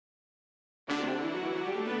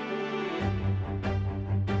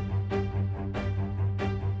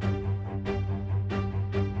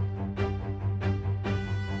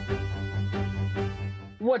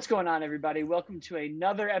What's going on, everybody? Welcome to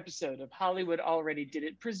another episode of Hollywood Already Did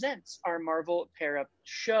It presents our Marvel Pair Up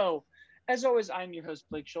show. As always, I'm your host,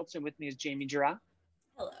 Blake Schultz, and with me is Jamie Girard.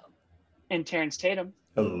 Hello. And Terrence Tatum.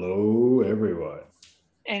 Hello, everyone.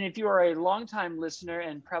 And if you are a longtime listener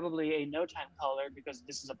and probably a no-time caller, because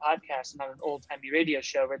this is a podcast, not an old-timey radio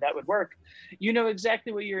show where that would work, you know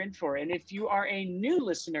exactly what you're in for. And if you are a new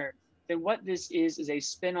listener, then what this is a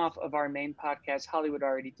spin-off of our main podcast, Hollywood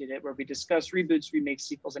Already Did It, where we discuss reboots, remakes,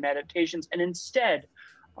 sequels, and adaptations, and instead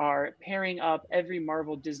are pairing up every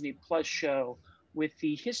Marvel Disney Plus show with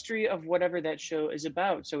the history of whatever that show is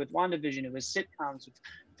about. So with WandaVision, it was sitcoms. With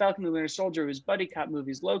Falcon and the Winter Soldier, it was buddy cop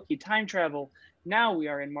movies. Loki, time travel. Now we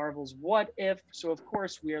are in Marvel's What If. So of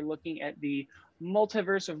course we are looking at the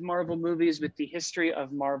multiverse of Marvel movies with the history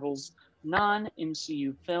of Marvel's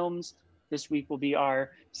non-MCU films. This week will be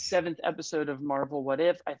our 7th episode of Marvel What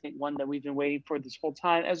If. I think one that we've been waiting for this whole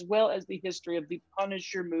time, as well as the history of the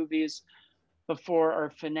Punisher movies before our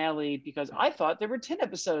finale, because I thought there were 10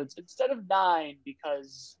 episodes instead of 9,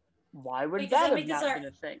 because why would that have not been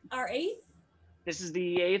a thing? Our 8th? This is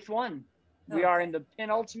the 8th one. We are in the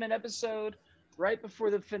penultimate episode, right before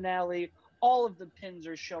the finale. All of the pins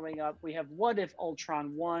are showing up. We have What If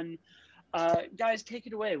Ultron won. Guys, take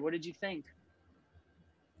it away. What did you think?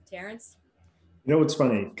 Terrence? You know, it's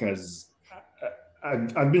funny because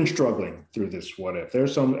I've been struggling through this What If.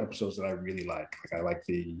 There's some episodes that I really like. Like I like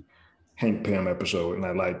the Hank Pym episode, and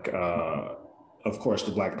I like, of course,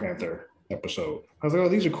 the Black Panther episode. I was like, oh,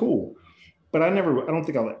 these are cool. But I don't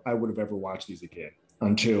think I would have ever watched these again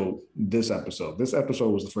until this episode. This episode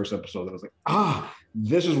was the first episode that I was like,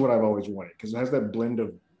 this is what I've always wanted, because it has that blend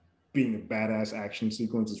of being a badass action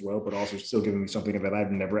sequence as well, but also still giving me something that I've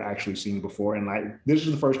never actually seen before. And this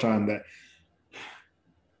is the first time that,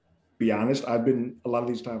 be honest, a lot of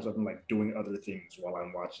these times I've been like doing other things while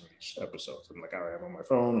I'm watching these episodes. I'm like, all right, I'm on my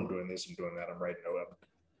phone, I'm doing this, I'm doing that, I'm writing it up.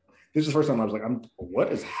 This is the first time I was like,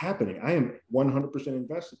 what is happening? I am 100%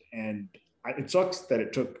 invested. And it sucks that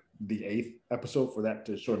it took the 8th episode for that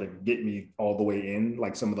to sort of get me all the way in,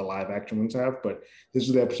 like some of the live action ones have. But this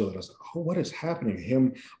is the episode that I was like, oh, what is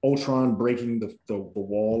happening? Ultron breaking the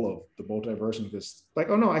wall of the multiverse, and just like,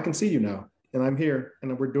 oh no, I can see you now. And I'm here,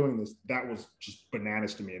 and we're doing this. That was just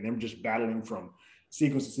bananas to me. And them just battling from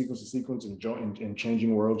sequence to sequence to sequence and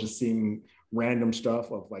changing worlds, just seeing random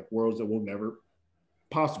stuff of like worlds that we'll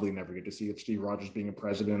possibly never get to see. Steve Rogers being a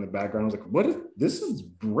president in the background. I was like, this is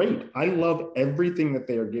great. I love everything that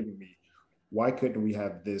they are giving me. Why couldn't we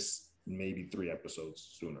have this maybe 3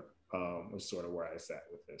 episodes sooner? Was sort of where I sat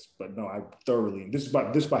with this. But no, I thoroughly, this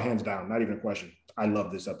by hands down, not even a question. I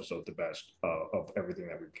love this episode the best of everything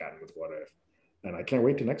that we've gotten with What If. And I can't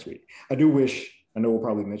wait till next week. I know we'll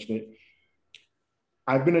probably mention it.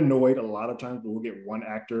 I've been annoyed a lot of times, but we'll get one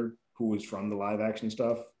actor who is from the live action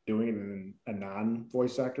stuff doing it, and then a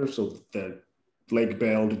non-voice actor. So the Lake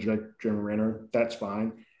Bell to Jeremy Renner, that's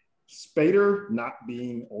fine. Spader not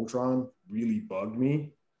being Ultron really bugged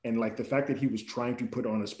me. And like the fact that he was trying to put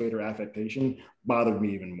on a Spader affectation bothered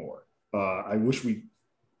me even more. I wish we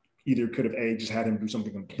either could have just had him do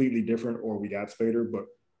something completely different, or we got Spader, but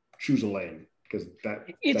choose a lane, because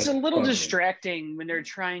it's a little distracting when they're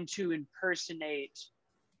trying to impersonate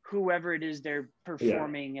whoever it is they're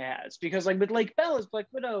performing as, because like with Lake Bell as Black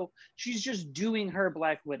Widow, she's just doing her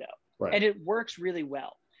Black Widow, right, and it works really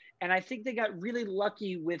well. And I think they got really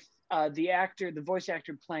lucky with the voice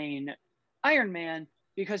actor playing Iron Man,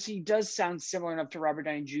 because he does sound similar enough to Robert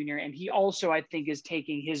Downey Jr. And he also, I think, is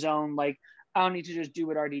taking his own, like, I don't need to just do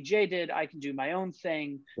what RDJ did. I can do my own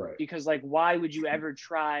thing. Right. Because like, why would you ever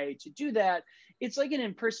try to do that? It's like in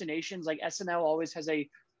impersonations, like SNL always has a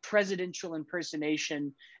presidential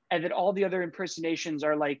impersonation, and that all the other impersonations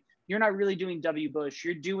are like, you're not really doing W. Bush,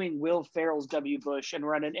 you're doing Will Ferrell's W. Bush, and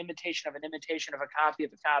we're on an imitation of a copy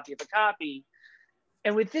of a copy of a copy.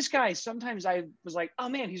 And with this guy, sometimes I was like, oh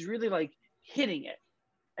man, he's really like hitting it.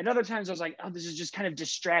 And other times I was like, oh, this is just kind of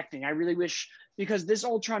distracting. I really wish, because this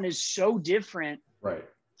Ultron is so different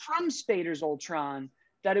from Spader's Ultron,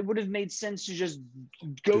 that it would have made sense to just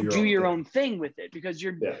go do your own thing with it, because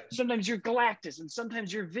sometimes you're Galactus, and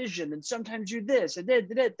sometimes you're Vision, and sometimes you're this, and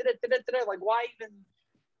like, why even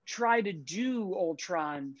try to do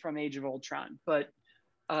Ultron from Age of Ultron? But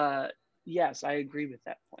yes, I agree with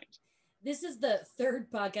that point. This is the 3rd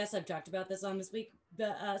podcast I've talked about this on this week,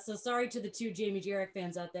 but so sorry to the 2 Jamie Jarek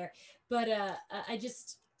fans out there, but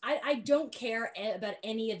I don't care about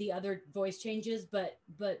any of the other voice changes, but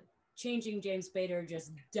changing James Spader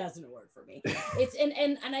just doesn't work for me. It's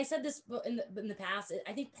and I said this in the past.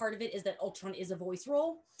 I think part of it is that Ultron is a voice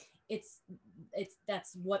role,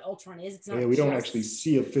 that's what Ultron is. It's not. Yeah, we don't actually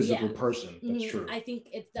see a physical person. That's true. I think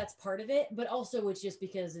that's part of it, but also it's just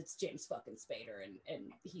because it's James fucking Spader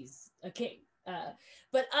and he's a king.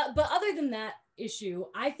 But other than that issue,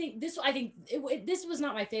 I think this was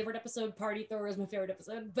not my favorite episode. Party Thor was my favorite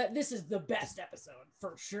episode, but this is the best episode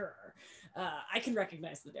for sure. I can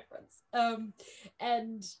recognize the difference.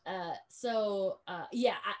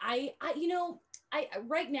 I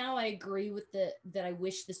right now I agree with that I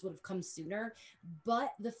wish this would have come sooner,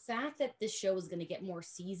 but the fact that this show is going to get more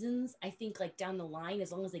seasons, I think like down the line,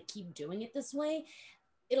 as long as they keep doing it this way,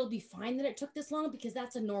 it'll be fine that it took this long, because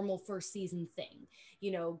that's a normal first season thing.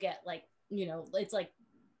 It's like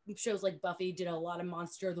shows like Buffy did a lot of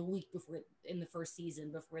Monster of the Week before in the first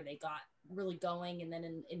season before they got really going, and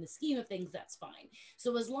then in the scheme of things, that's fine.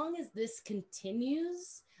 So as long as this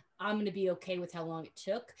continues, I'm going to be okay with how long it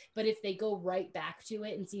took. But if they go right back to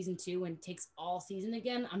it in season 2 and takes all season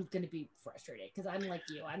again, I'm going to be frustrated, because I'm like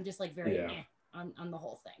you. I'm just like very on the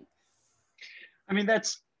whole thing. I mean,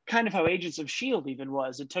 that's kind of how Agents of S.H.I.E.L.D. even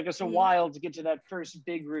was. It took us a while to get to that first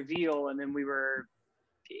big reveal, and then we were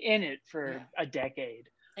in it for a decade.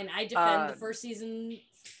 And I defend the first season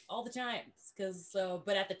all the time,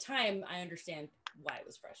 but at the time, I understand why it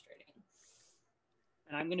was frustrating.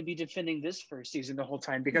 And I'm going to be defending this first season the whole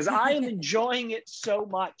time, because I am enjoying it so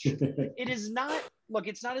much. It is not,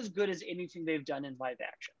 it's not as good as anything they've done in live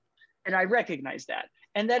action. And I recognize that.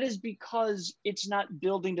 And that is because it's not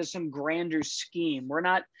building to some grander scheme. We're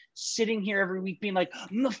not sitting here every week being like,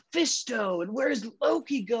 Mephisto, and where's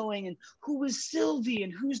Loki going? And who is Sylvie?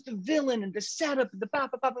 And who's the villain? And the setup, and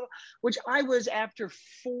the which I was after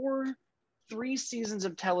 3 seasons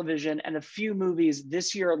of television and a few movies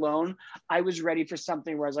this year alone. I was ready for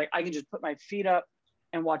something where I was like, I can just put my feet up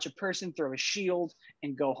and watch a person throw a shield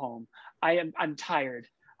and go home. I'm tired.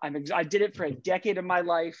 I did it for a decade of my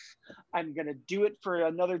life. I'm going to do it for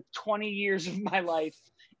another 20 years of my life.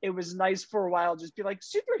 It was nice for a while, just be like,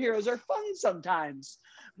 superheroes are fun sometimes.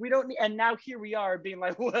 We don't need, and now here we are being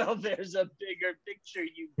like, well, there's a bigger picture,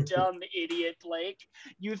 you dumb idiot, Blake.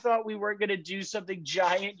 You thought we weren't going to do something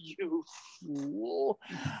giant, you fool.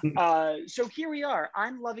 So here we are.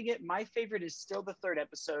 I'm loving it. My favorite is still the 3rd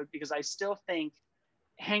episode, because I still think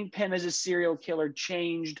Hank Pym as a serial killer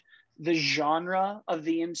changed the genre of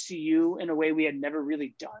the MCU in a way we had never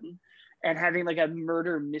really done. And having like a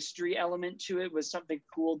murder mystery element to it was something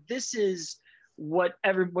cool. This is what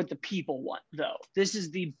the people want, though. This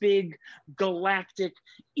is the big galactic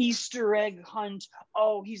Easter egg hunt.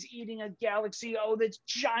 Oh, he's eating a galaxy. Oh, that's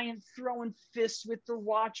giant throwing fists with the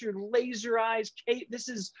Watcher, laser eyes. Kate, this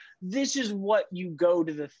is what you go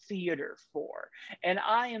to the theater for. And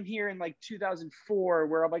I am here in like 2004,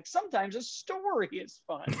 where I'm like, sometimes a story is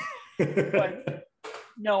fun. But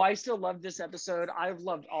no, I still love this episode. I've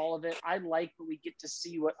loved all of it. I like when we get to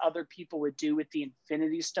see what other people would do with the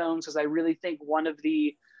Infinity Stones, because I really think one of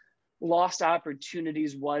the lost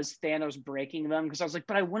opportunities was Thanos breaking them. Because I was like,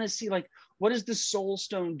 but I want to see, like, what does the Soul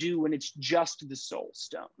Stone do when it's just the Soul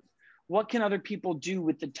Stone? What can other people do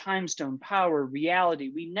with the Time Stone, power,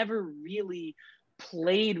 reality? We never really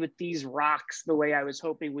played with these rocks the way I was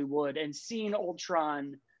hoping we would. And seeing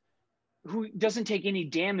Ultron, who doesn't take any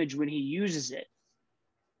damage when he uses it,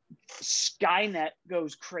 Skynet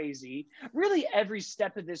goes crazy. Really, every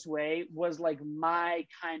step of this way was like my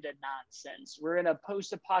kind of nonsense. We're in a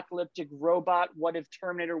post-apocalyptic robot, what if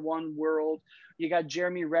Terminator 1 world. You got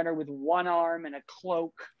Jeremy Renner with one arm and a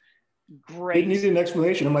cloak. Great. Didn't need an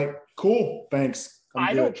explanation. I'm like, cool, thanks.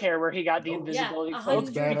 I don't care where he got the invisibility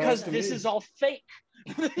cloak, because this is all fake.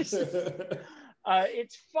 It's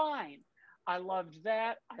fine. I loved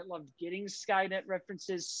that. I loved getting Skynet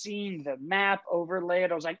references, seeing the map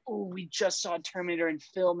overlaid. I was like, oh, we just saw Terminator in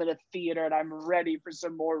film at a theater, and I'm ready for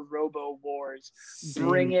some more Robo Wars.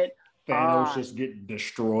 Bring it Thanos just get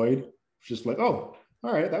destroyed. Just like, oh,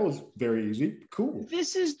 all right, that was very easy. Cool.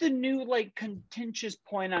 This is the new, like, contentious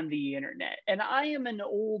point on the internet. And I am an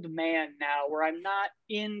old man now, where I'm not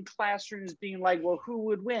in classrooms being like, well, who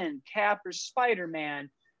would win, Cap or Spider-Man?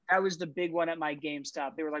 That was the big one at my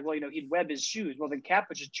GameStop. They were like, well, he'd web his shoes. Well, then Cap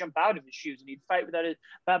would just jump out of his shoes and he'd fight without it.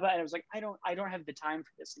 And I was like, I don't have the time for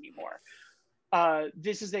this anymore.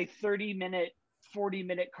 This is a 30-minute,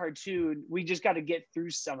 40-minute cartoon. We just got to get through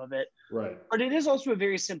some of it. Right. But it is also a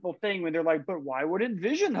very simple thing when they're like, but why wouldn't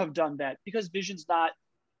Vision have done that? Because Vision's not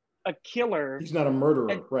a killer. He's not a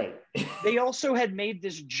murderer, and right. They also had made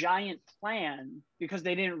this giant plan because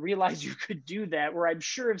they didn't realize you could do that, where I'm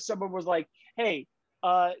sure if someone was like, hey,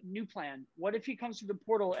 new plan, what if he comes through the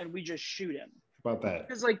portal and we just shoot him? About that.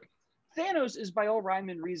 Because like Thanos is by all rhyme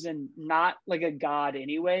and reason not like a god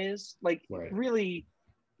anyways. Like really,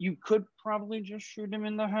 you could probably just shoot him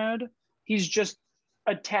in the head. He's just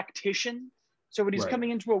a tactician. So when he's Right. coming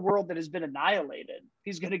into a world that has been annihilated,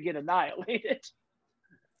 he's going to get annihilated.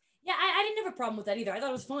 Yeah, I didn't have a problem with that either. I thought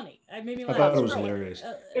it was funny. I made me I laugh. thought it was Really. hilarious.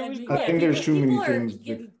 It was I think there's too many people are things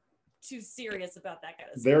getting too serious about that kind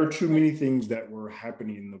of stuff. There are too Like, many things that were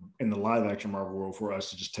happening in the live action Marvel world for us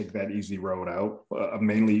to just take that easy road out.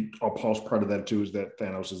 Mainly, a pulse part of that too is that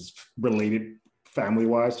Thanos is related family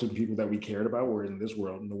wise to the people that we cared about. Where in this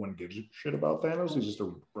world, no one gives a shit about Thanos. He's just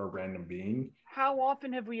a random being. How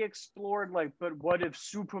often have we explored, like, but what if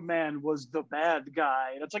Superman was the bad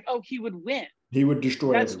guy? And it's like, oh, he would win. He would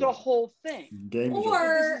destroy That's everyone. the whole thing. Game is over.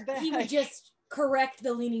 or This is he would bad. just correct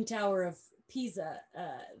the Leaning Tower of Pisa,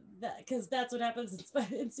 because that's what happens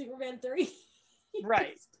in Superman 3.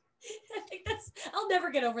 Right. I think I'll never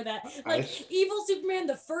get over that. Like, evil Superman,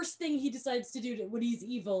 the first thing he decides to do when he's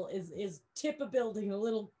evil is tip a building a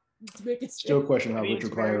little to make it Still question how I mean, Richard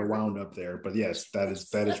it's very Pryor wound up there, but yes, that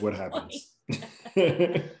is what happens.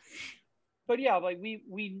 But yeah, like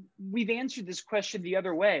we've answered this question the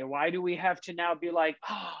other way. Why do we have to now be like,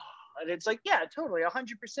 oh, and it's like, yeah, totally,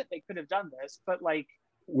 100% they could have done this, but like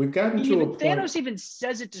We've gotten to a point. Thanos even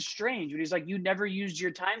says it to Strange when he's like, you never used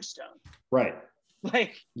your time stone. Right.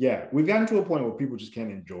 Like, yeah, we've gotten to a point where people just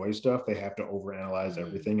can't enjoy stuff. They have to overanalyze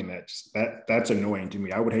everything, and that's annoying to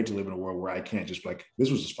me. I would hate to live in a world where I can't just be like,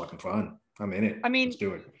 this was just fucking fun. I'm in it. I mean, let's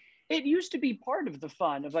do it. It used to be part of the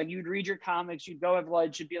fun of like, you'd read your comics, you'd go have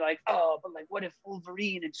lunch, you'd be like, oh, but like, what if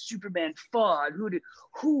Wolverine and Superman fought?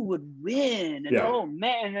 Who would win? And oh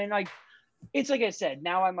man, and then like, it's like I said,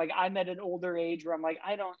 now I'm at an older age where I'm like,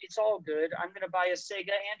 it's all good. I'm gonna buy a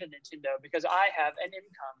Sega and a Nintendo because I have an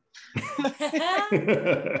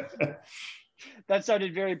income. That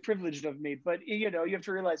sounded very privileged of me, but you have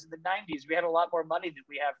to realize in the 90s we had a lot more money than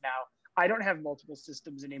we have now. I don't have multiple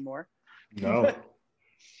systems anymore. No.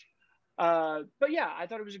 But yeah, I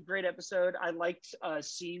thought it was a great episode. I liked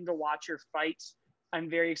seeing the Watcher fight. I'm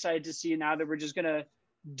very excited to see now that we're just gonna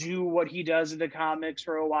do what he does in the comics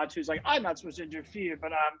for Uatu. Who's like, I'm not supposed to interfere,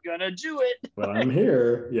 but I'm gonna do it. But I'm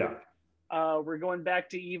here. Yeah. We're going back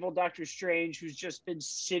to evil Doctor Strange, who's just been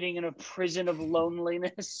sitting in a prison of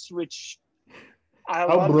loneliness, which I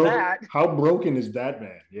love that. How broken is that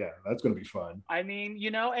man? Yeah, that's gonna be fun. I mean,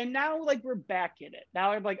 and now like we're back in it.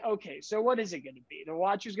 Now I'm like, okay, so what is it gonna be? The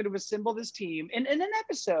Watcher's gonna assemble this team. And in an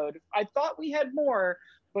episode, I thought we had more,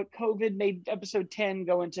 but COVID made episode 10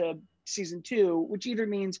 go into season 2, which either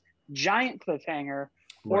means giant cliffhanger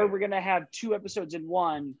or we're gonna have 2 episodes in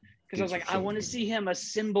one. Because I was like, I want to see him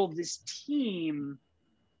assemble this team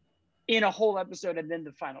in a whole episode and then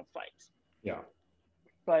the final fight. Yeah.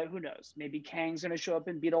 But who knows? Maybe Kang's going to show up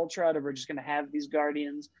and beat Ultron, or we're just going to have these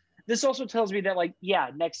Guardians. This also tells me that, like,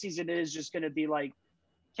 yeah, next season it is just going to be like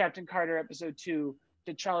Captain Carter episode 2,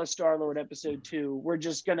 T'Challa Star-Lord episode 2. We're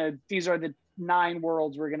just going to, these are the 9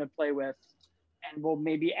 worlds we're going to play with. And we'll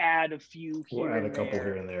maybe add a few here. We'll add a couple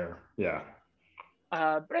here and there. Yeah.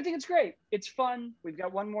 But I think it's great. It's fun. We've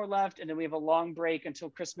got one more left, and then we have a long break until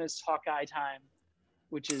Christmas Hawkeye time,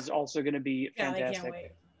 which is also going to be fantastic. I can't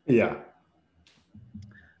wait. Yeah.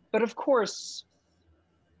 But of course,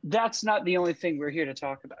 that's not the only thing we're here to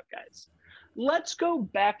talk about, guys. Let's go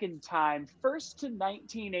back in time, first to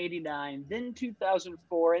 1989, then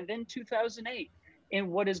 2004, and then 2008,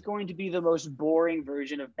 in what is going to be the most boring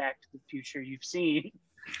version of Back to the Future you've seen.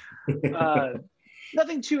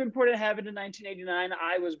 Nothing too important happened in 1989.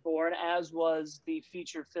 I was born, as was the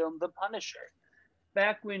feature film The Punisher.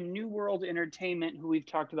 Back when New World Entertainment, who we've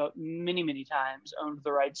talked about many, many times, owned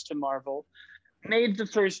the rights to Marvel, made the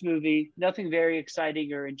first movie. Nothing very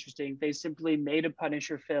exciting or interesting. They simply made a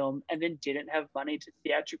Punisher film and then didn't have money to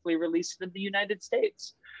theatrically release it in the United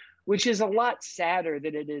States, which is a lot sadder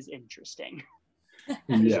than it is interesting.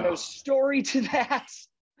 There's no story to that.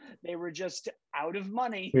 They were just out of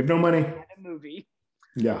money. We have no money. A movie.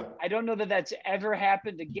 Yeah. I don't know that that's ever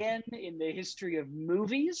happened again in the history of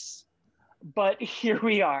movies, but here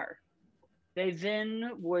we are. They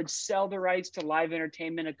then would sell the rights to Live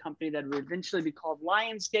Entertainment, a company that would eventually be called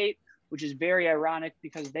Lionsgate, which is very ironic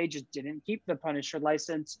because they just didn't keep the Punisher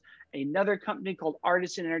license. Another company called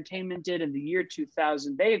Artisan Entertainment did in the year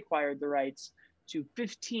 2000. They acquired the rights to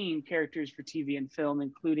 15 characters for TV and film,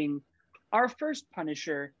 including our first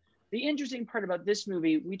Punisher. The interesting part about this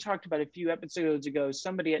movie, we talked about a few episodes ago,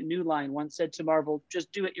 somebody at New Line once said to Marvel, just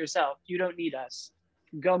do it yourself. You don't need us.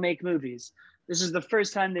 Go make movies. This is the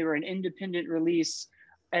first time they were an independent release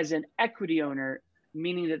as an equity owner,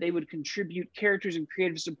 meaning that they would contribute characters and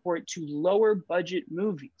creative support to lower budget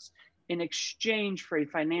movies in exchange for a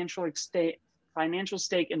financial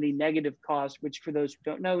stake in the negative cost, which for those who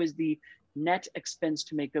don't know is the net expense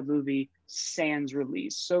to make a movie sans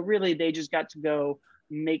release. So really, they just got to go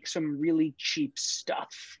make some really cheap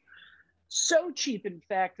stuff. So cheap, in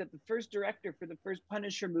fact, that the first director for the first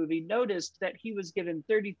Punisher movie noticed that he was given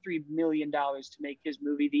 $33 million to make his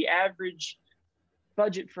movie. The average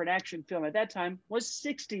budget for an action film at that time was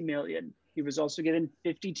 $60 million. He was also given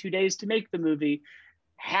 52 days to make the movie,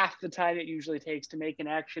 half the time it usually takes to make an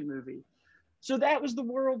action movie. So that was the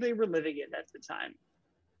world they were living in at the time.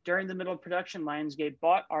 During the middle of production, Lionsgate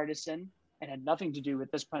bought Artisan and had nothing to do with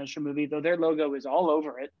this Punisher movie, though their logo is all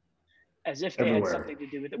over it, as if they Everywhere. had something to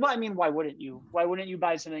do with it. Well, I mean, why wouldn't you? Why wouldn't you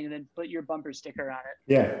buy something and then put your bumper sticker on it?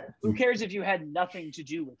 Yeah. Who cares if you had nothing to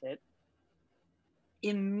do with it?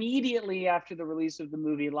 Immediately after the release of the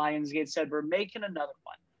movie, Lionsgate said, we're making another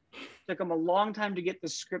one. Took them a long time to get the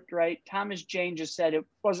script right. Thomas Jane just said it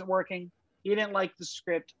wasn't working. He didn't like the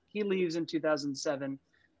script. He leaves in 2007.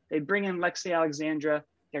 They bring in Lexi Alexandra.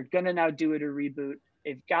 They're going to now do it a reboot.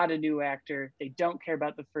 They've got a new actor. They don't care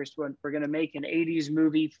about the first one. We're going to make an 80s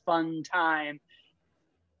movie, fun time.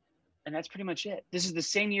 And that's pretty much it. This is the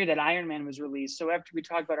same year that Iron Man was released. So after we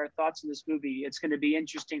talk about our thoughts on this movie, it's going to be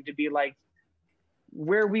interesting to be like,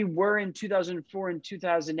 where we were in 2004 and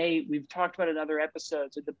 2008, we've talked about in other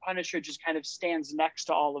episodes, and the Punisher just kind of stands next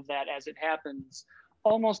to all of that as it happens,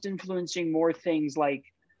 almost influencing more things like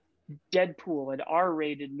Deadpool and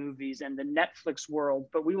R-rated movies and the Netflix world.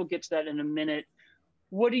 But we will get to that in a minute.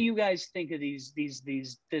 What do you guys think of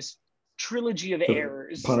this trilogy of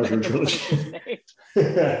errors? Punisher trilogy.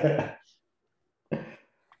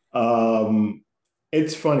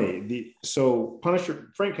 It's funny. So Punisher,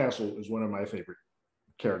 Frank Castle is one of my favorite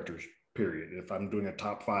characters, period. If I'm doing a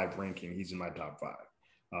top 5 ranking, he's in my top 5.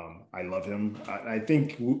 I love him. I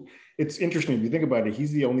think it's interesting if you think about it.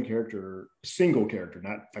 He's the only single character,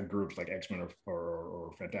 not like groups like X-Men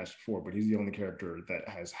or Fantastic Four, but he's the only character that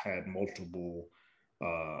has had multiple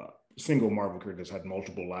single Marvel character that's had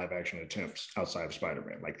multiple live action attempts outside of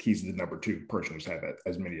Spider-Man. Like he's the number 2 person who's had that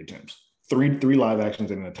as many attempts. Three live actions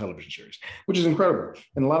in a television series, which is incredible.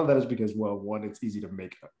 And a lot of that is because, well, one, it's easy to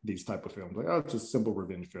make these type of films. Like, oh, it's a simple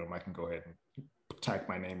revenge film. I can go ahead and tack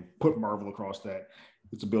my name, put Marvel across that.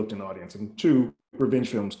 It's a built-in audience. And 2, revenge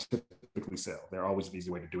films typically sell. They're always an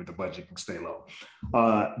easy way to do it. The budget can stay low.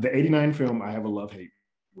 The 89 film, I have a love-hate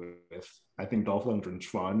with. I think Dolph Lundgren's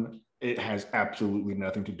fun. It has absolutely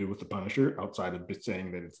nothing to do with the Punisher outside of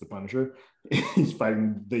saying that it's the Punisher. He's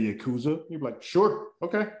fighting the Yakuza. You're like, sure,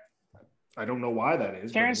 okay. I don't know why that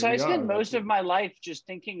is. Terrence, I spent most of my life just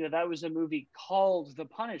thinking that was a movie called The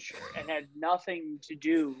Punisher and had nothing to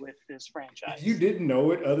do with this franchise. You didn't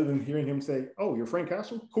know it other than hearing him say, oh, you're Frank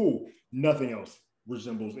Castle? Cool. Nothing else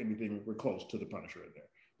resembles anything close to The Punisher in there.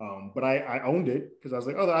 But I owned it because I was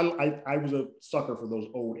like, oh, I was a sucker for those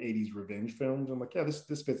old 80s revenge films. I'm like, yeah,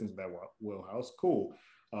 this fits into that wheelhouse. Cool.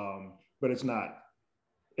 But it's not.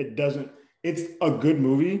 It's a good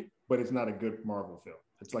movie, but it's not a good Marvel film.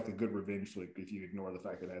 It's like a good revenge flick if you ignore the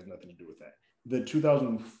fact that it has nothing to do with that. The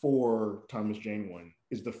 2004 Thomas Jane one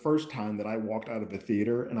is the first time that I walked out of the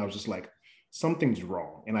theater and I was just like, something's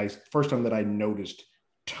wrong. And first time that I noticed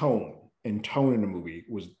tone in the movie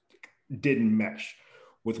didn't mesh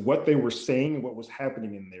with what they were saying and what was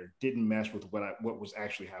happening in there. Didn't mesh with what was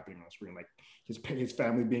actually happening on screen. Like his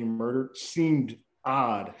family being murdered seemed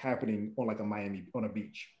odd happening on on a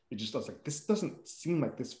beach. It just was like, this doesn't seem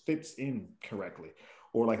like this fits in correctly.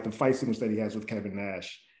 Or like the fight sequence that he has with Kevin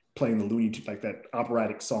Nash playing the Looney Tunes, like that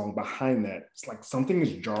operatic song behind that. It's like something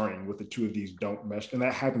is jarring with the two of these don't mesh. And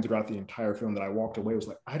that happened throughout the entire film that I walked away. Was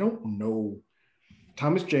like, I don't know.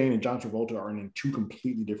 Thomas Jane and John Travolta are in 2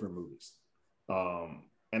 completely different movies.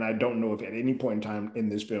 And I don't know if at any point in time in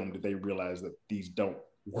this film did they realize that these don't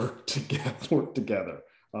work together.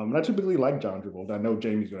 And I typically like John Travolta. I know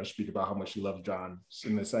Jamie's going to speak about how much she loves John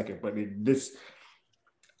in a second, but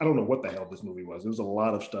I don't know what the hell this movie was. There was a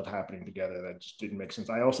lot of stuff happening together that just didn't make sense.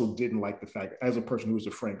 I also didn't like the fact, as a person who is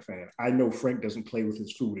a Frank fan, I know Frank doesn't play with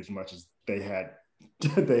his food as much as they had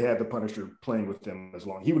the Punisher playing with them as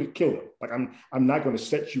long. He would have killed him. Like, I'm not going to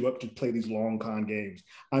set you up to play these long con games.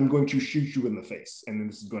 I'm going to shoot you in the face, and then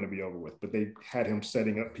this is going to be over with. But they had him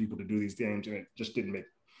setting up people to do these games, and it just didn't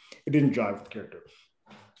jive with the character.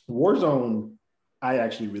 Warzone, I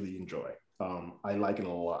actually really enjoy. I like it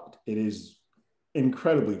a lot. It is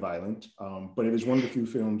incredibly violent, but it is one of the few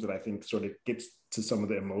films that I think sort of gets to some of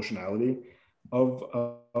the emotionality of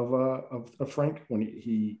Frank when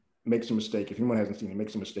he makes a mistake. If anyone hasn't seen it, he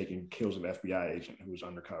makes a mistake and kills an FBI agent who's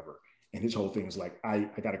undercover. And his whole thing is like, I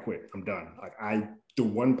gotta quit. I'm done. Like the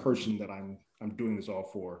one person that I'm doing this all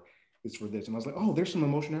for is for this. And I was like, oh, there's some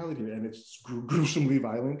emotionality here, and it's gruesomely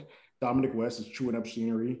violent. Dominic West is chewing up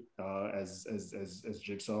scenery as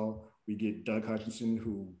Jigsaw. We get Doug Hutchinson,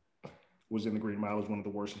 who was in The Green Mile, is one of the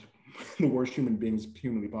worst human beings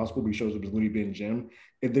humanly possible. But he shows up as Looney Bin Jim.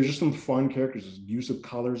 And there's just some fun characters. His use of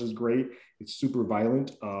colors is great. It's super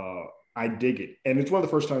violent. I dig it. And it's one of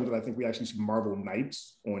the first times that I think we actually see Marvel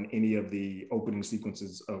Knights on any of the opening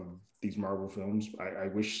sequences of these Marvel films. I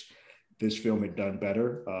wish this film had done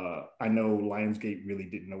better. I know Lionsgate really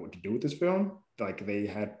didn't know what to do with this film. Like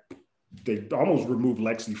they almost removed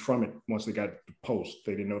Lexi from it once they got the post.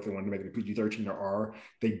 They didn't know if they wanted to make it a PG-13 or R.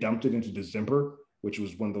 They dumped it into December, which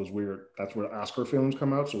was one of those weird, that's where Oscar films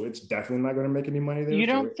come out. So it's definitely not going to make any money there. You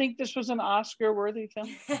don't think this was an Oscar-worthy film?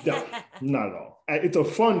 No, not at all. It's a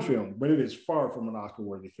fun film, but it is far from an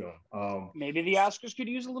Oscar-worthy film. Maybe the Oscars could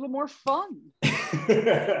use a little more fun.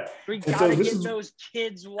 We got to get those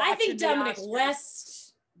kids watching. I think Dominic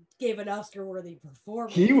West gave an Oscar-worthy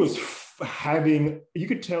performance. He was you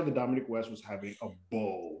could tell that Dominic West was having a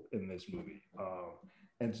ball in this movie.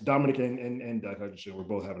 And Dominic and Doug Hutchinson were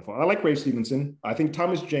both having fun. I like Ray Stevenson. I think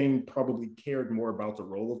Thomas Jane probably cared more about the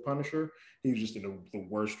role of Punisher. He was just in the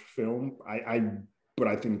worst film. But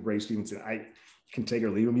I think Ray Stevenson, I can take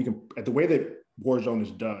or leave him. You can, at the way that Warzone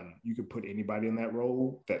is done, you could put anybody in that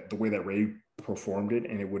role. That the way that Ray performed it,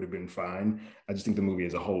 and it would have been fine. I just think the movie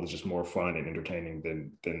as a whole is just more fun and entertaining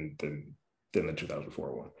than the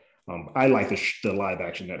 2004 one. I like the live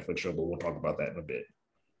action Netflix show, but we'll talk about that in a bit.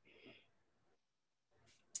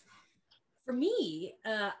 For me,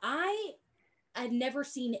 I had never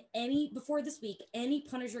seen before this week, any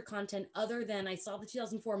Punisher content other than I saw the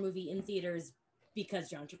 2004 movie in theaters because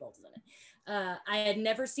John Travolta's in it. I had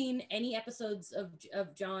never seen any episodes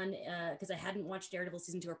of John because I hadn't watched Daredevil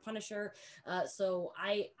season 2 or Punisher. So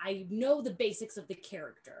I know the basics of the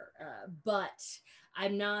character, but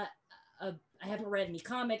I'm not, I haven't read any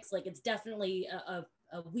comics. Like, it's definitely a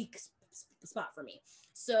weak spot for me.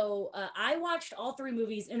 So I watched all 3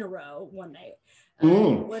 movies in a row one night.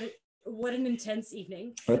 What an intense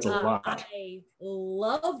evening. That's a lot. I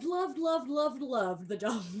loved the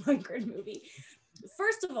Dolph Lundgren movie.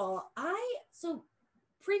 First of all,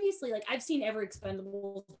 previously, like, I've seen every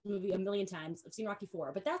Expendables movie a million times. I've seen Rocky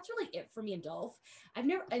 4, but that's really it for me and Dolph. I've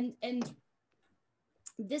never, and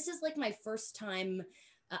this is like my first time.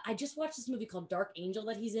 I just watched this movie called Dark Angel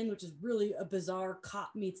that he's in, which is really a bizarre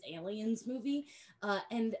cop meets aliens movie.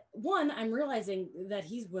 And I'm realizing that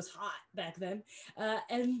he was hot back then.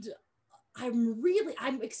 And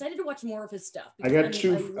I'm excited to watch more of his stuff. I got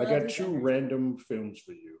two random films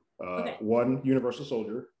for you. Okay. One, Universal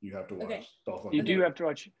Soldier, you have to watch. Okay. You do have to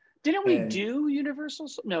watch. Didn't we do Universal?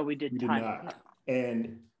 No, we did. We did not. No.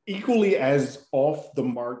 And equally as off the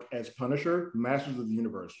mark as Punisher, Masters of the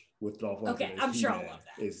Universe with Dolph Lundgren. Okay, I'm sure I'll love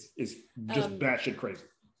that. Is just batshit crazy.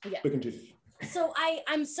 Yeah. But continue. So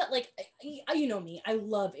I'm so, like, you know me, I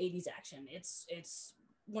love 80s action. It's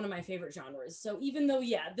one of my favorite genres. So even though,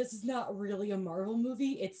 this is not really a Marvel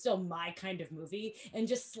movie, it's still my kind of movie. And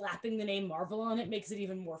just slapping the name Marvel on it makes it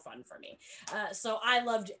even more fun for me. So I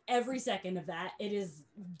loved every second of that. It is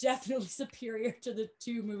definitely superior to the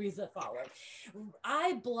 2 movies that followed.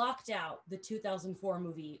 I blocked out the 2004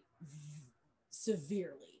 movie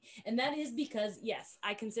severely. And that is because, yes,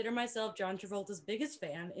 I consider myself John Travolta's biggest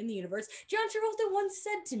fan in the universe. John Travolta once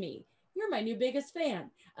said to me, "You're my new biggest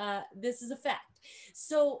fan." This is a fact.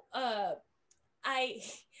 So that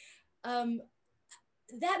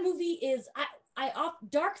movie is,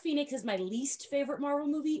 Dark Phoenix is my least favorite Marvel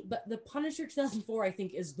movie, but The Punisher 2004, I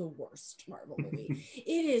think, is the worst Marvel movie.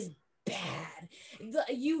 It is bad.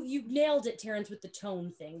 You nailed it, Terrence, with the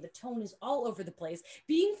tone thing. The tone is all over the place.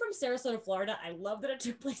 Being from Sarasota, Florida, I love that it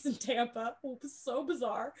took place in Tampa. It was so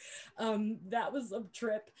bizarre. That was a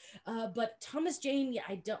trip. But Thomas Jane,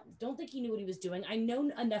 I don't think he knew what he was doing. I know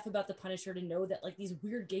enough about the Punisher to know that, like, these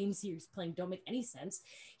weird games he's playing don't make any sense.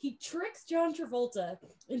 He tricks John Travolta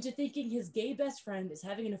into thinking his gay best friend is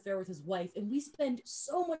having an affair with his wife, and we spend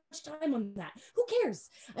so much time on that. Who cares?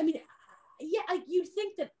 I mean, you'd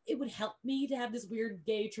think that it would help me to have this weird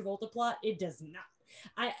gay Travolta plot. It does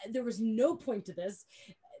not. There was no point to this.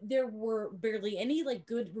 There were barely any, like,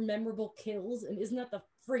 good, memorable kills, and isn't that the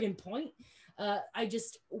friggin' point? I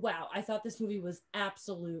thought this movie was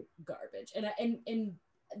absolute garbage. And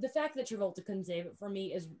the fact that Travolta couldn't save it for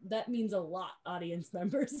me that means a lot, audience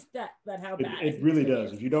members, that how bad it really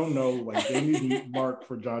does. If you don't know, like, Jamie's mark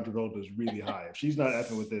for John Travolta is really high. If she's not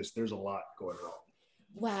effing with this, there's a lot going wrong.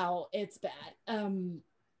 Wow, it's bad. And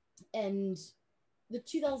the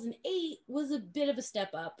 2008 was a bit of a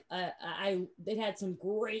step up. It had some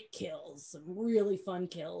great kills, some really fun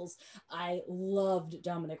kills. I loved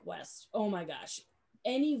Dominic West. Oh my gosh.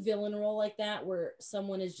 any villain role like that where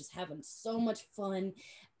someone is just having so much fun,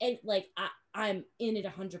 and like I'm in it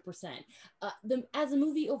 100%. As a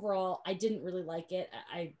movie overall, I didn't really like it.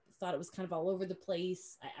 I thought it was kind of all over the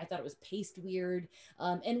place. I thought it was paced weird.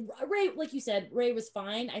 And Ray, like you said, Ray was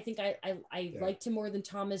fine. I think I liked him more than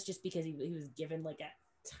Thomas just because he was given like a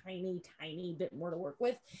tiny bit more to work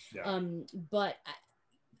with. Yeah. But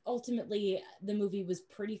ultimately the movie was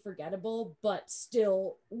pretty forgettable, but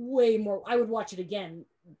still way more. I would watch it again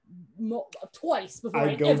twice before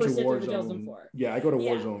I ever sit through the Warzone 4. Yeah, I go to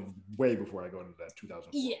Warzone way before I go into that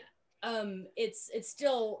 2004. Yeah. It's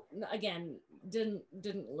still, again, didn't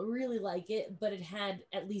really like it, but it had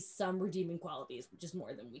at least some redeeming qualities, which is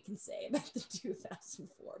more than we can say about the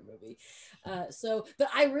 2004 movie. But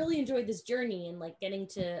I really enjoyed this journey and like getting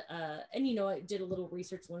to and you know, I did a little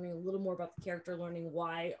research, learning a little more about the character, learning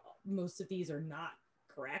why most of these are not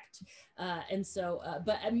correct,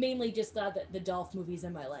 but I mainly just thought that the Dolph movies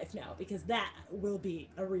in my life now, because that will be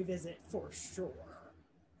a revisit for sure.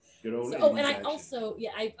 And I also,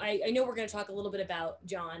 I know we're going to talk a little bit about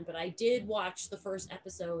John, but I did watch the first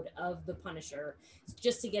episode of The Punisher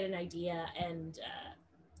just to get an idea, and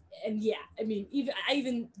yeah, I mean,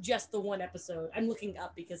 even just the one episode, I'm looking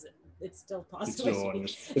up because it's still paused.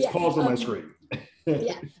 It's paused on my screen.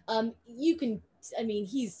 You can, I mean,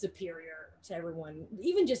 he's superior to everyone,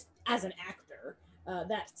 even just as an actor.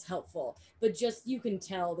 That's helpful, but just you can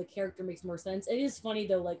tell the character makes more sense. It is funny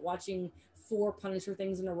though, like watching 4 Punisher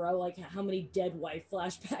things in a row, like how many dead wife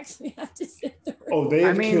flashbacks we have to sit through. Oh, they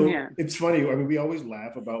have killed. Yeah. It's funny. I mean, we always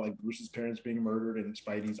laugh about like Bruce's parents being murdered and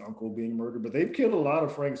Spidey's uncle being murdered, but they've killed a lot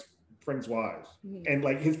of Frank's wives. Mm-hmm. And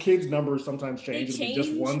like his kids' numbers sometimes change. It'll be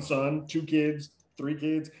just one son, 2 kids, 3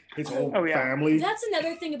 kids, his whole family. That's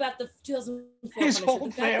another thing about the 2004 his Punisher. Whole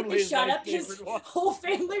the fact family that they shot up his whole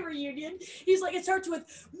family reunion. He's like, it starts with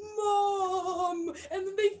Mom, and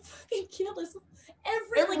then they fucking kill us.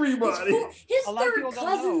 Everybody. Like, his third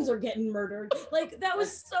cousins are getting murdered. Like, that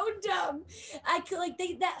was so dumb.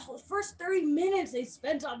 That first 30 minutes they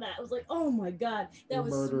spent on that, I was like, oh my god, that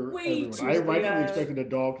was way too. I rightfully expected a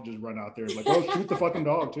dog to just run out there and like, oh, shoot the fucking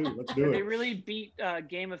dog too. Let's do it. They really beat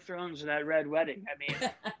Game of Thrones with that Red Wedding. I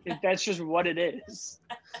mean, that's just what it is.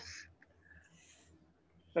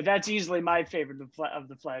 But that's easily my favorite of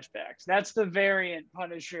the flashbacks. That's the variant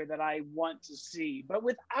Punisher that I want to see, but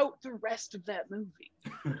without the rest of that movie.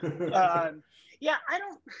 I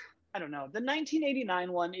don't know. The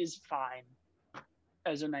 1989 one is fine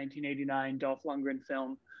as a 1989 Dolph Lundgren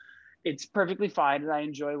film. It's perfectly fine, and I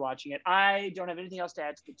enjoy watching it. I don't have anything else to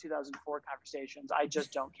add to the 2004 conversations. I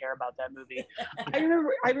just don't care about that movie.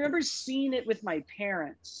 I remember seeing it with my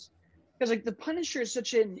parents because like the Punisher is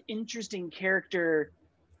such an interesting character.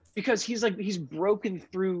 Because he's broken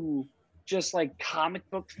through just like comic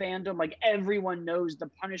book fandom. Like everyone knows the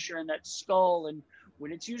Punisher and that skull and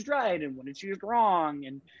when it's used right and when it's used wrong.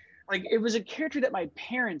 And like it was a character that my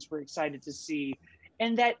parents were excited to see.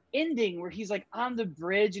 And that ending where he's like on the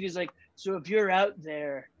bridge and he's like, so if you're out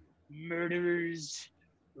there, murderers,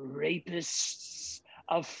 rapists,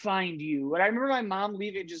 I'll find you. And I remember my mom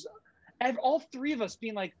leaving all 3 of us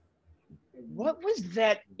being like, what was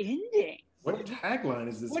that ending? What tagline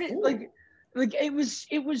is this? Like it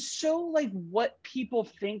was so like what people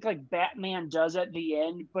think like Batman does at the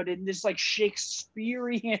end, but in this like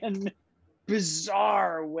Shakespearean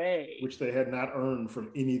bizarre way, which they had not earned from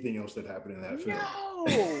anything else that happened in that film.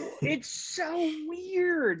 No, it's so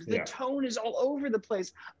weird. The tone is all over the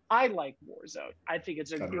place. I like Warzone. I think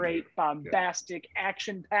it's a great bombastic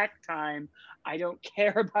action-packed time. I don't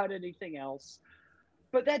care about anything else.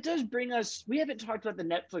 But that does bring us, we haven't talked about the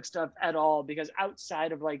Netflix stuff at all, because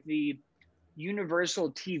outside of like the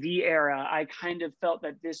Universal TV era, I kind of felt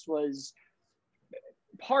that this was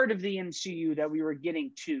part of the MCU that we were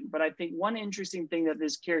getting to. But I think one interesting thing that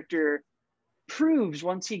this character proves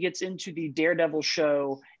once he gets into the Daredevil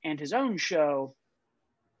show and his own show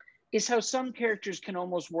is how some characters can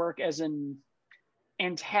almost work as an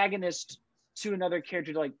antagonist to another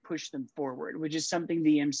character to like push them forward, which is something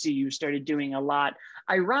the MCU started doing a lot.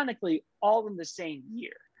 Ironically, all in the same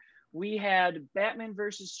year. We had Batman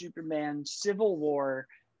versus Superman, Civil War,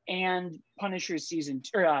 and Punisher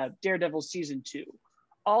Daredevil season 2,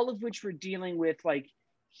 all of which were dealing with like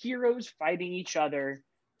heroes fighting each other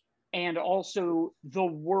and also the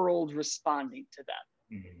world responding to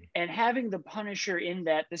them. Mm-hmm. And having the Punisher in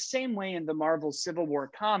that, the same way in the Marvel Civil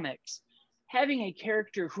War comics, having a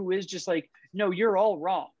character who is just like, no, you're all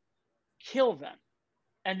wrong, kill them,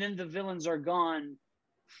 and then the villains are gone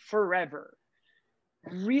forever,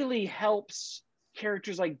 really helps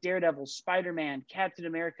characters like Daredevil, Spider-Man, Captain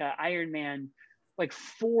America, Iron Man like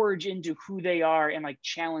forge into who they are and like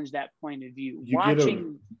challenge that point of view.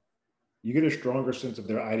 You get a stronger sense of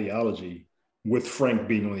their ideology with Frank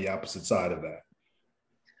being on the opposite side of that.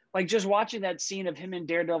 Like just watching that scene of him and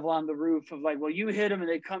Daredevil on the roof of like, well, you hit him and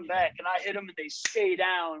they come back, and I hit him and they stay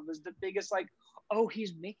down, was the biggest like, oh,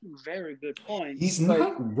 he's making very good points. He's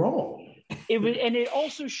not wrong. And it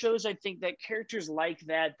also shows, I think, that characters like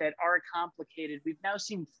that are complicated. We've now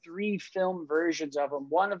seen 3 film versions of them.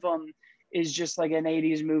 One of them is just like an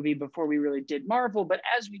 80s movie before we really did Marvel. But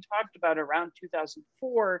as we talked about around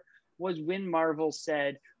 2004 was when Marvel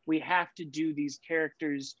said, we have to do these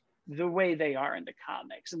characters the way they are in the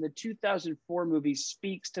comics. And the 2004 movie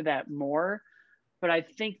speaks to that more. But I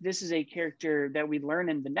think this is a character that we learn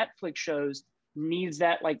in the Netflix shows needs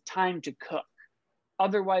that like time to cook.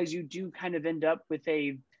 Otherwise, you do kind of end up with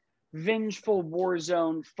a vengeful war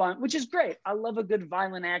zone fun, which is great. I love a good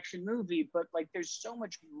violent action movie, but like there's so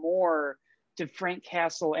much more to Frank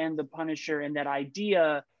Castle and the Punisher and that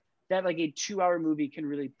idea that like a 2-hour movie can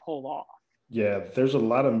really pull off. Yeah, there's a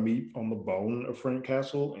lot of meat on the bone of Frank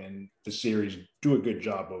Castle, and the series do a good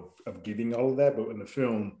job of giving all of that. But in the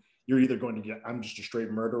film, you're either going to get, I'm just a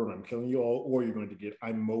straight murderer and I'm killing you all, or you're going to get,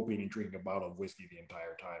 I'm moping and drinking a bottle of whiskey the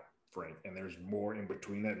entire time, Frank. And there's more in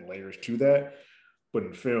between that and layers to that. But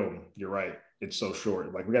in film, you're right. It's so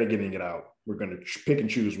short. Like, we got to get it out. We're going to pick and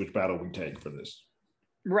choose which battle we take for this.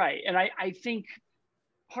 Right. And I think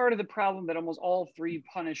part of the problem that almost all 3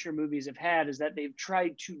 Punisher movies have had is that they've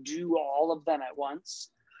tried to do all of them at once,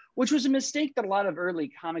 which was a mistake that a lot of early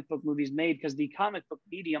comic book movies made, because the comic book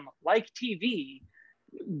medium, like TV,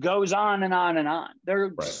 goes on and on and on.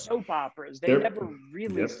 They're right. Soap operas. They never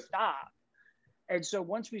really stop. And so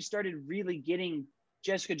once we started really getting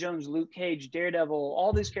Jessica Jones, Luke Cage, Daredevil,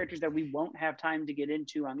 all these characters that we won't have time to get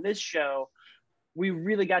into on this show, we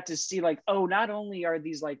really got to see like, oh, not only are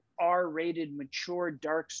these like R-rated, mature,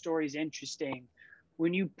 dark stories interesting,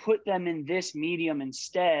 when you put them in this medium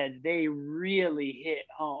instead, they really hit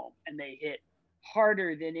home, and they hit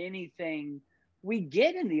harder than anything we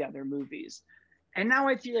get in the other movies. And now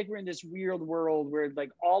I feel like we're in this weird world where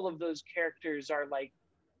like all of those characters are like,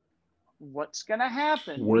 what's going to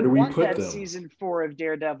happen? Where do we put them? Season 4 of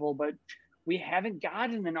Daredevil, but we haven't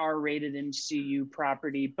gotten an R-rated MCU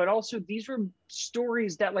property. But also these were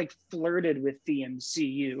stories that like flirted with the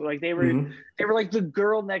MCU. Like they were like the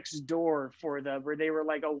girl next door for them, where they were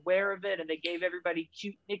like aware of it and they gave everybody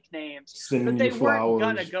cute nicknames. But they weren't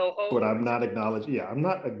gonna go home. But I'm not acknowledging. Yeah, I'm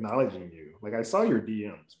not acknowledging you. Like, I saw your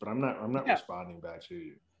DMs, but I'm not responding back to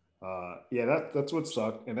you. That's what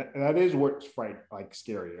sucked, and that is what's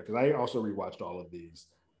scary, because I also rewatched all of these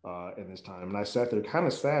in this time, and I sat there kind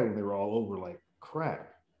of sad when they were all over. Like,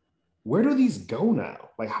 crap, where do these go now?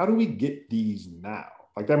 Like, how do we get these now?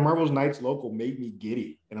 Like, that Marvel's Knights local made me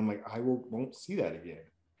giddy, and I'm like, I won't see that again.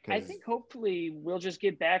 I think hopefully we'll just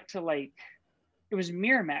get back to like, it was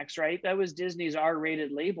Miramax, right? That was Disney's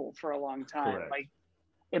R-rated label for a long time. Correct. Like,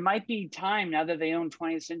 it might be time, now that they own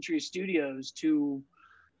 20th Century Studios, to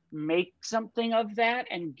make something of that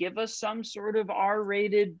and give us some sort of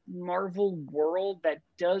R-rated Marvel world that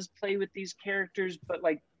does play with these characters. But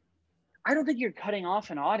like, I don't think you're cutting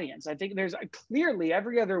off an audience. I think there's clearly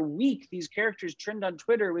every other week these characters trend on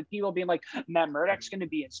Twitter with people being like, Matt Murdock's going to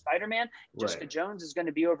be in Spider-Man, Jessica Jones is going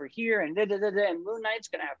to be over here, and and Moon Knight's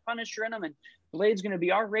going to have Punisher in them, and Blade's going to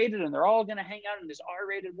be R-rated, and they're all going to hang out in this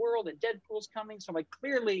R-rated world, and Deadpool's coming. So like,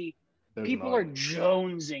 clearly people are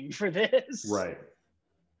jonesing for this. Right.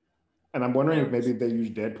 And I'm wondering if maybe they use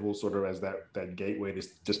Deadpool sort of as that gateway to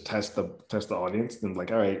just test the audience. Then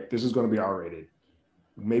like, all right, this is going to be R-rated.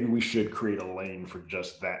 Maybe we should create a lane for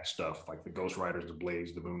just that stuff, like the Ghost Riders, the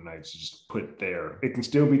Blades, the Moon Knights, just put there. It can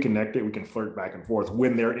still be connected. We can flirt back and forth.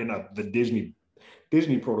 When they're in the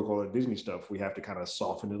Disney protocol or Disney stuff, we have to kind of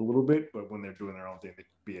soften it a little bit. But when they're doing their own thing, they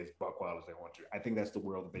can be as buck wild as they want to. I think that's the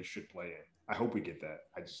world that they should play in. I hope we get that.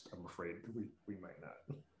 I'm afraid we might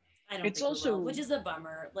not. I don't think also, which is a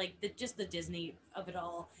bummer. Like the Disney of it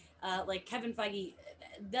all. Like Kevin Feige,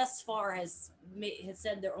 thus far has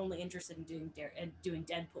said they're only interested in doing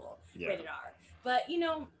Deadpool rated R. But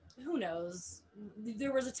who knows?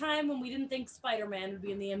 There was a time when we didn't think Spider-Man would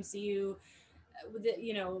be in the MCU.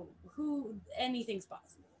 Anything's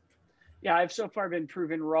possible. Yeah, I've so far been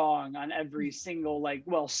proven wrong on every single,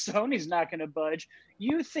 Sony's not going to budge.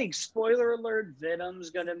 You think, spoiler alert,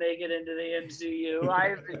 Venom's going to make it into the MCU?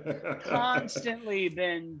 I've constantly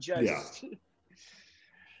been just... Yeah.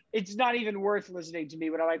 It's not even worth listening to me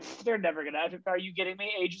when I'm like, they're never going to. Are you kidding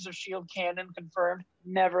me? Agents of S.H.I.E.L.D. canon confirmed?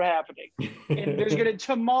 Never happening. And there's going to,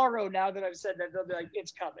 tomorrow, now that I've said that, they'll be like,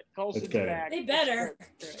 it's coming. Coulson's back. They better.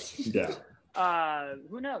 Yeah.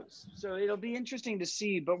 Who knows? So it'll be interesting to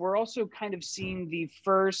see, but we're also kind of seeing the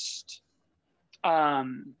first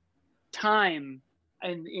time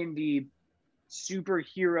in the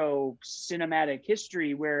superhero cinematic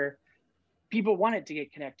history where people want it to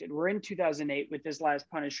get connected. We're in 2008 with this last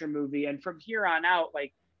Punisher movie, and from here on out,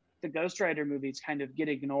 like the Ghost Rider movies kind of get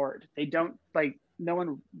ignored. They don't, like, no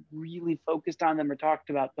one really focused on them or talked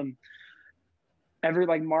about them.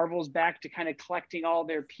 Marvel's back to kind of collecting all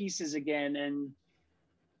their pieces again, and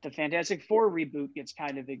the Fantastic Four reboot gets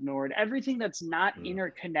kind of ignored. Everything that's not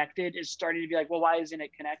interconnected is starting to be like, well, why isn't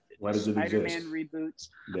it connected? Why does it Spider-Man exist? Reboots,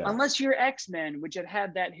 Yeah. unless you're X-Men, which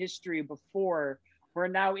had that history before. We're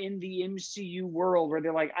now in the MCU world where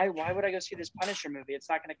they're like, why would I go see this Punisher movie? It's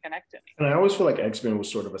not going to connect to me. And I always feel like X-Men was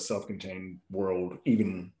sort of a self-contained world,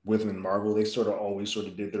 even within Marvel. They always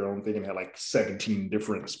did their own thing and had like 17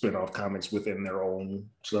 different spin-off comics within their own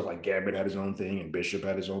stuff. Like Gambit had his own thing and Bishop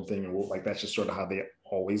had his own thing. And like that's just sort of how they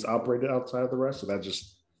always operated outside of the rest. So that's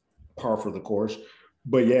just par for the course.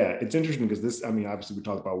 But yeah, it's interesting because this, I mean, obviously we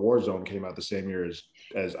talked about Warzone came out the same year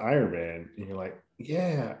as Iron Man. And you're like,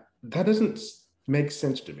 yeah, that doesn't make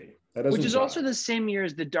sense to me. Which is also the same year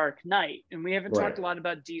as The Dark Knight. And we haven't talked a lot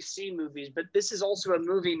about DC movies, but this is also a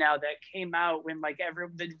movie now that came out when like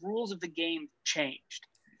the rules of the game changed.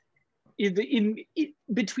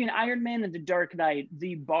 Between Iron Man and The Dark Knight,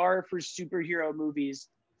 the bar for superhero movies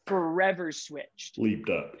forever switched. Leaped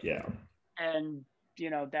up, yeah. And,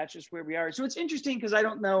 that's just where we are. So it's interesting because I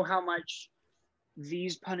don't know how much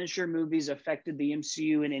these Punisher movies affected the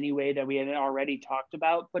MCU in any way that we hadn't already talked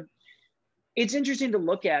about, but it's interesting to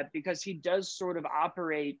look at because he does sort of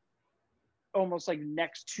operate almost like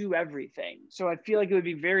next to everything. So I feel like it would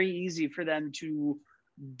be very easy for them to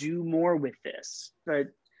do more with this. But,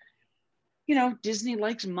 Disney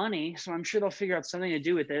likes money, so I'm sure they'll figure out something to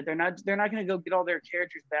do with it. They're not going to go get all their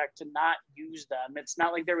characters back to not use them. It's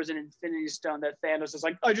not like there was an Infinity Stone that Thanos is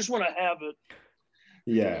like, I just want to have it.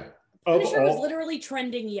 Yeah. Punisher was literally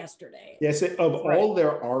trending yesterday. Yes, all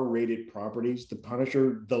their R-rated properties, the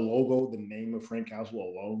Punisher, the logo, the name of Frank Castle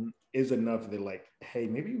alone is enough. They're like, hey,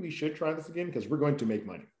 maybe we should try this again because we're going to make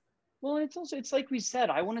money. Well, it's like we said,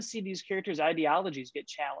 I want to see these characters' ideologies get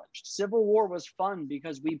challenged. Civil War was fun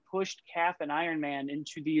because we pushed Cap and Iron Man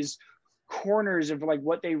into these corners of like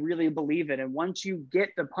what they really believe in. And once you get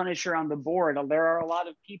the Punisher on the board, there are a lot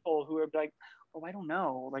of people who are like, oh, I don't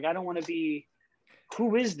know. Like, I don't want to be...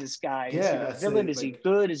 Who is this guy? Is he a villain? Is he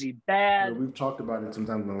good? Is he bad? We've talked about it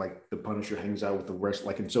sometimes when like the Punisher hangs out with the rest,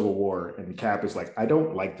 like in Civil War, and Cap is like, I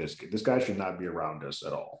don't like this kid. This guy should not be around us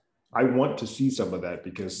at all. I want to see some of that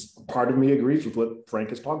because part of me agrees with what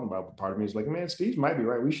Frank is talking about, but part of me is like, man, Steve might be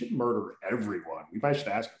right. We should murder everyone. We might should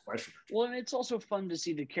ask a question. Well, and it's also fun to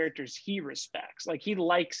see the characters he respects. Like he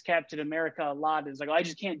likes Captain America a lot. It's like, I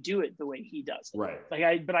just can't do it the way he does it. Right.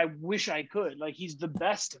 But I wish I could. Like he's the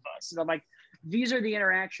best of us. And I'm like, these are the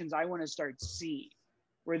interactions I want to start seeing,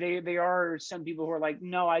 where they are some people who are like,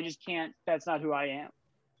 no, I just can't. That's not who I am.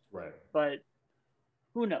 Right. But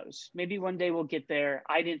who knows? Maybe one day we'll get there.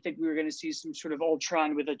 I didn't think we were going to see some sort of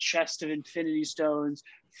Ultron with a chest of Infinity Stones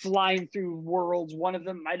flying through worlds. One of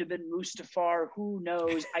them might have been Mustafar. Who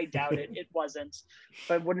knows? I doubt it. It wasn't.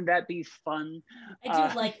 But wouldn't that be fun? I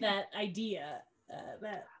do like that idea.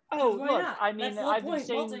 Look, not? I mean, I've been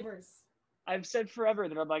saying, multiverse. I've said forever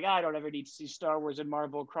that I'm like, I don't ever need to see Star Wars and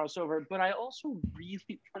Marvel crossover, but I also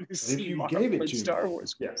really want to see Marvel and Star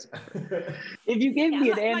Wars. Yes. If you gave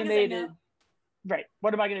me an animated... Right.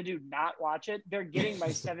 What am I going to do? Not watch it? They're getting my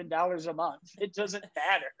 $7 a month. It doesn't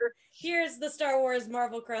matter. Here's the Star Wars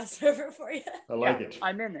Marvel crossover for you. I like it.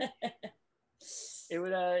 I'm in it.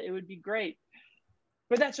 It would be great.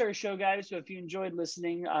 But that's our show, guys. So if you enjoyed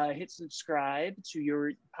listening, hit subscribe to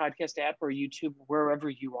your podcast app or YouTube, wherever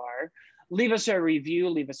you are. Leave us a review.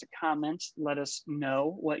 Leave us a comment. Let us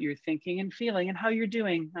know what you're thinking and feeling and how you're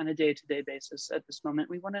doing on a day-to-day basis at this moment.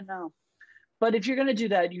 We want to know. But if you're going to do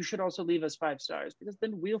that, you should also leave us 5 stars because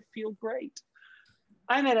then we'll feel great.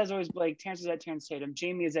 I'm at, as always, Blake. Terrence is at Terrence Tatum.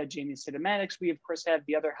 Jamie is at Jamie Cinematics. We, of course, have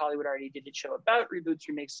the other Hollywood Already Did It show about reboots,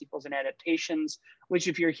 remakes, sequels, and adaptations, which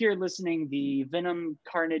if you're here listening, the Venom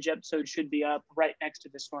Carnage episode should be up right next to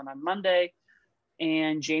this one on Monday.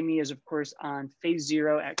 And Jamie is, of course, on Phase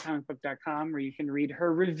Zero at comicbook.com, where you can read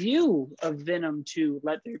her review of Venom 2,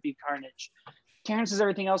 Let There Be Carnage. Terrence does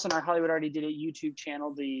everything else on our Hollywood Already Did It YouTube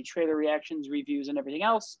channel, the trailer reactions, reviews, and everything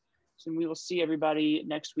else. So we will see everybody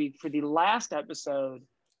next week for the last episode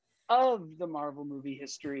of the Marvel movie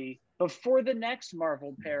history before the next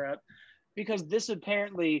Marvel pair up, because this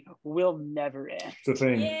apparently will never end. It's a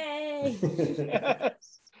thing. Yay!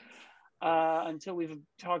 Yes. until we've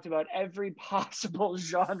talked about every possible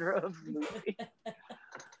genre of movie.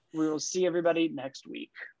 We will see everybody next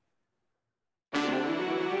week.